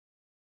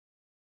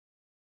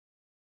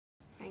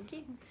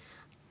Thank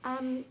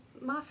you.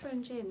 Martha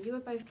and Jim, you were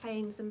both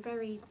playing some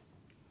very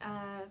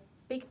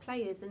big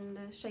players in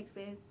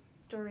Shakespeare's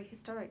story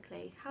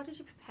historically. How did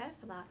you prepare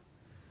for that?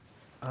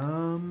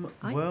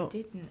 I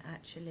didn't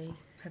actually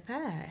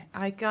prepare.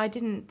 I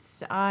didn't.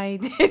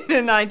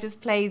 I just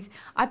played.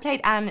 I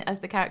played Anne as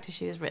the character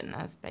she was written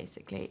as,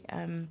 basically.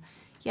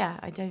 Yeah,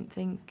 I don't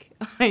think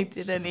I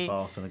did any. A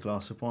bath and a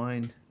glass of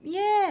wine.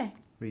 Yeah.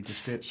 Read the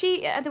script.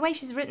 She, the way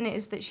she's written it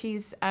is that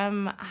she's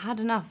had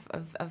enough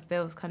of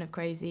Bill's kind of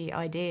crazy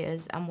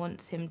ideas and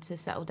wants him to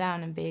settle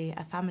down and be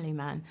a family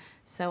man.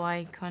 So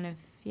I kind of,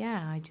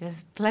 I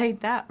just played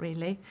that,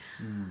 really.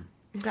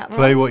 Is that wrong?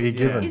 Play what you're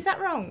given. Is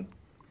that wrong?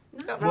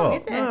 It's not wrong,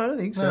 is it? No, I don't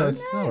think so. No,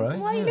 it's all right.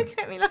 Why are you looking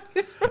at me like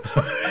this?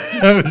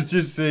 I was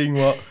just seeing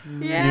what you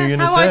were going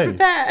to say. How I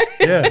prepare.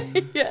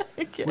 Yeah. Yeah.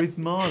 Okay. With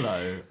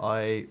Marlowe,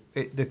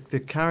 the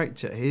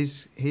character, he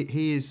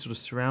is sort of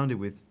surrounded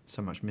with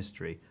so much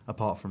mystery,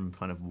 apart from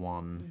kind of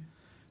one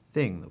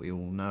thing that we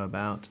all know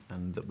about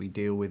and that we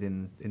deal with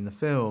in the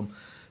film.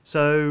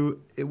 So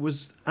it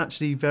was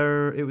actually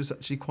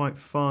quite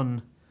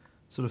fun,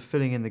 sort of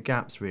filling in the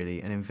gaps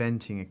really, and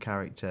inventing a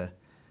character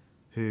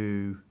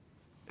who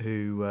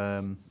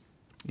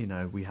you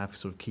know, we have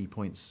sort of key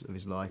points of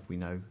his life. We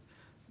know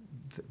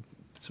that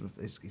sort of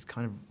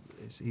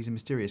he's a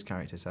mysterious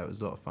character, so it was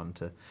a lot of fun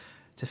to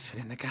fill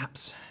in the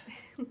gaps.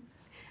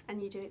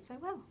 And you do it so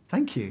well.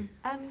 Thank you.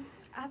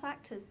 As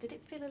actors, did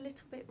it feel a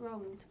little bit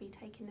wrong to be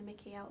taking the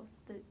mickey out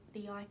of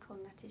the icon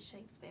that is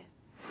Shakespeare?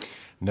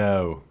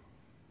 No,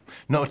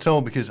 not at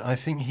all, because I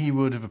think he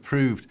would have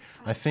approved.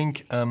 I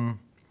think, you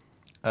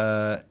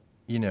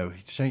know,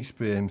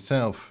 Shakespeare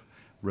himself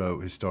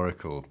wrote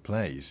historical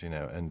plays, you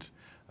know, and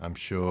I'm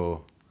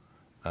sure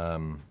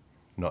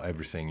not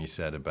everything he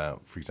said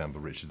about, for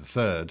example, Richard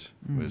III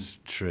was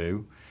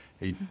true.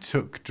 He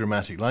took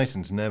dramatic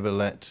license, never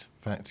let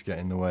facts get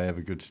in the way of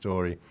a good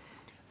story.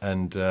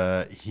 And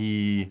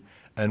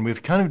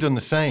we've kind of done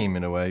the same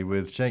in a way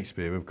with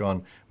Shakespeare. We've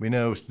gone, we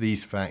know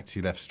these facts,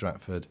 he left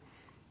Stratford,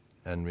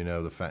 and we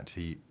know the fact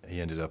he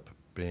ended up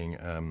being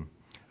a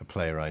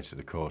playwright at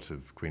the court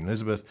of Queen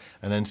Elizabeth.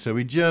 And then so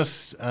we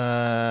just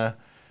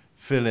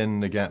fill in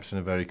the gaps in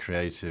a very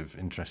creative,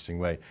 interesting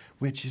way,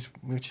 which is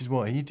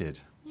what he did.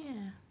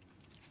 Yeah,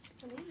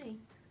 absolutely.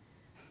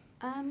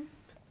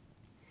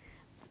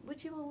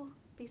 Would you all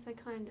be so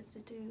kind as to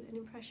do an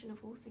impression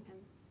of Walsingham?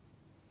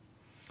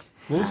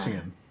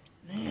 Walsingham?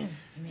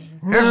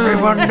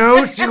 Everyone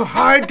knows you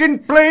hide in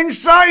plain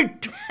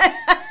sight.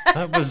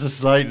 That was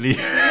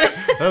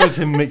that was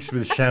him mixed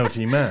with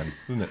Shouty Man,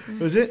 wasn't it?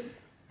 Was it?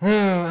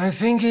 No, I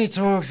think he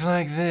talks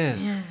like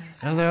this. Yeah.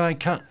 Although I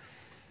can't.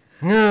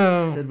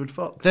 No. Edward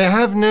Fox. They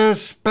have no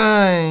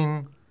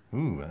spine.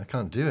 Ooh, I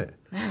can't do it.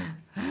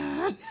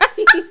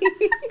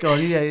 Go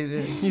on, yeah.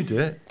 You do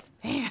it.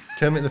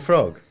 Kermit the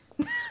Frog.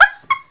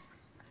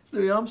 It's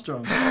Louis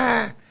Armstrong.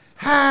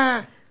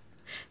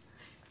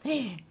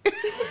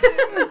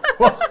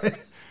 What?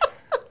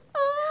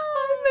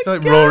 It's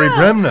like Rory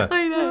Bremner.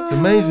 I know. It's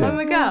amazing. I'm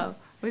a girl.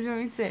 What do you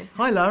want me to say?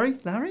 Hi, Larry.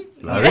 Larry?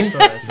 Larry?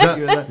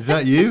 Is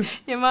that you?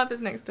 Yeah,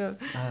 Martha's next door.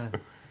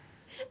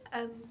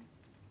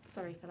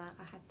 Sorry for that,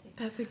 I had to.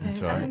 That's okay.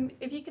 That's all right.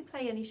 If you could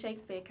play any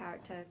Shakespeare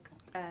character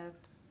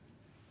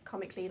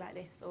comically like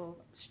this or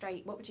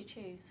straight, what would you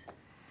choose?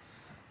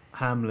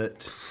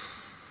 Hamlet,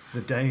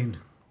 the Dane.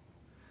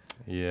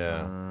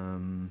 Yeah.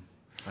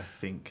 I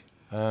think.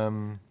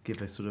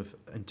 Give a sort of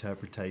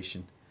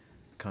interpretation,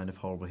 kind of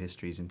horrible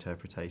history's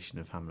interpretation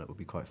of Hamlet would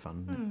be quite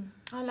fun.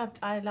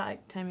 I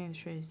like Taming the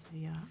Shrews, so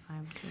yeah, I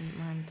wouldn't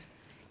mind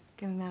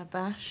giving that a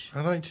bash.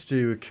 I'd like to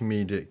do a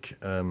comedic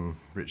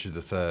Richard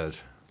III,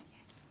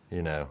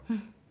 you know.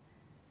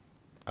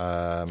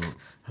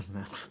 Hasn't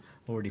that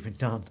already been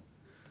done?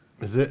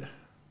 Is it?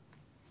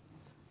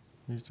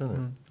 Who's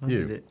done it? I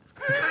You. did it.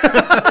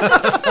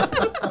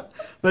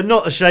 But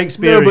not a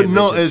Shakespearean. No, but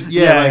not Richard. as,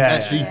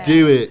 actually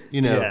do it,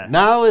 you know. Yeah.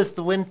 Now is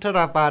the winter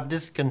of our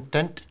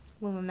discontent.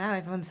 Well, now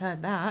everyone's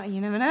heard that.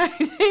 You never know,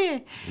 do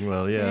you?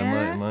 Well,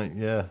 Yeah.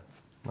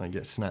 might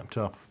get snapped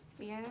up.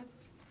 Yeah,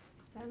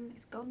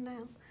 it's gone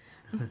now.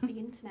 The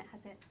internet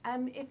has it.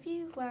 If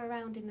you were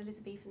around in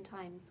Elizabethan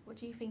times, what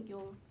do you think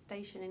your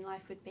station in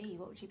life would be?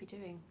 What would you be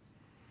doing?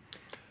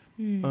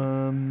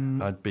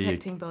 I'd be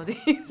Collecting bodies.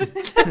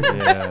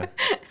 yeah,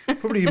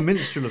 Probably a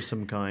minstrel of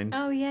some kind.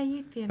 Oh, yeah,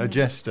 you'd be a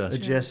jester. A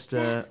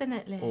jester.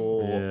 Definitely.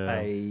 Or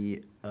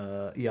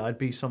I'd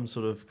be some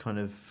sort of kind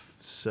of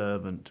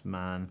servant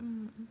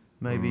man.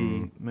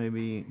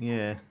 Maybe,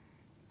 yeah.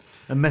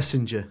 A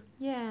messenger.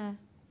 Yeah.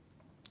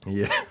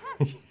 Yeah.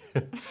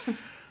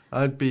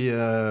 I'd be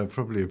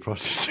probably a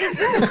prostitute.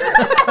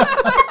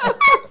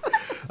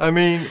 I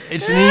mean,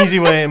 it's an easy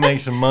way to make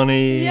some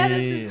money. Yeah,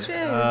 this is true.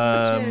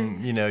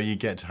 You know, you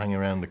get to hang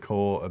around the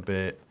court a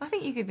bit. I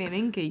think you could be an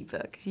innkeeper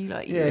because you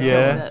like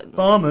Yeah.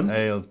 Barman.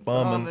 Ale,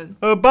 barman. Barman.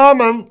 Oh,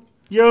 barman!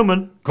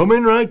 Yeoman.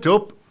 Coming right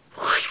up.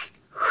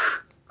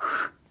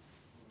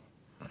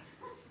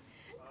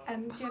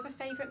 Do you have a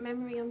favourite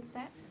memory on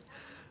set?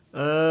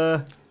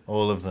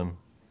 All of them.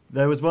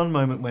 There was one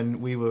moment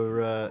when we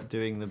were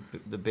doing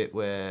the bit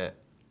where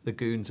the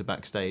goons are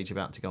backstage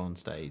about to go on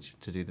stage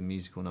to do the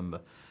musical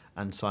number,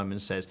 and Simon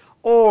says,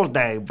 "All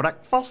day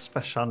breakfast,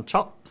 fish and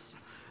chops,"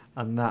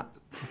 and that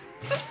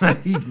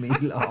made me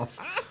laugh.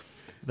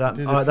 That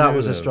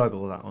was a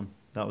struggle.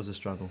 That was a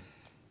struggle.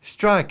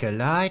 Strike a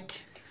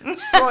light.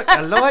 Strike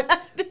a light.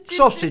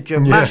 Sausage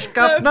and mashed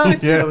governor. Yeah.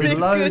 There was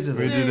loads of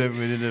We them.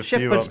 did a few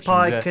Shepherd's options,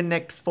 pie, yeah.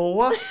 Connect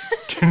 4.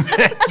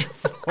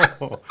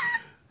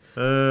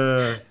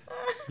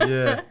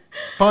 Yeah.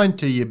 Pint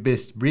to your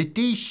best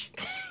British.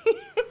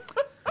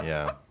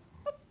 Yeah.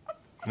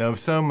 No,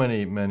 so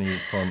many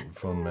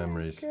fond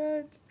memories.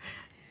 Good.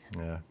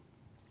 Yeah.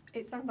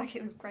 It sounds like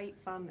it was great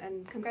fun,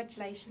 and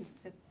congratulations.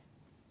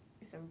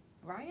 It's a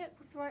riot?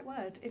 What's the right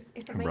word? It's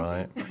amazing.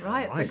 Right. Right, it's a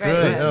Right, great great.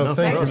 word. Oh,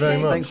 thank you very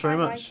much. Thanks very I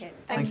much. like it.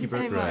 Thank you so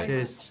very much. much.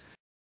 Cheers.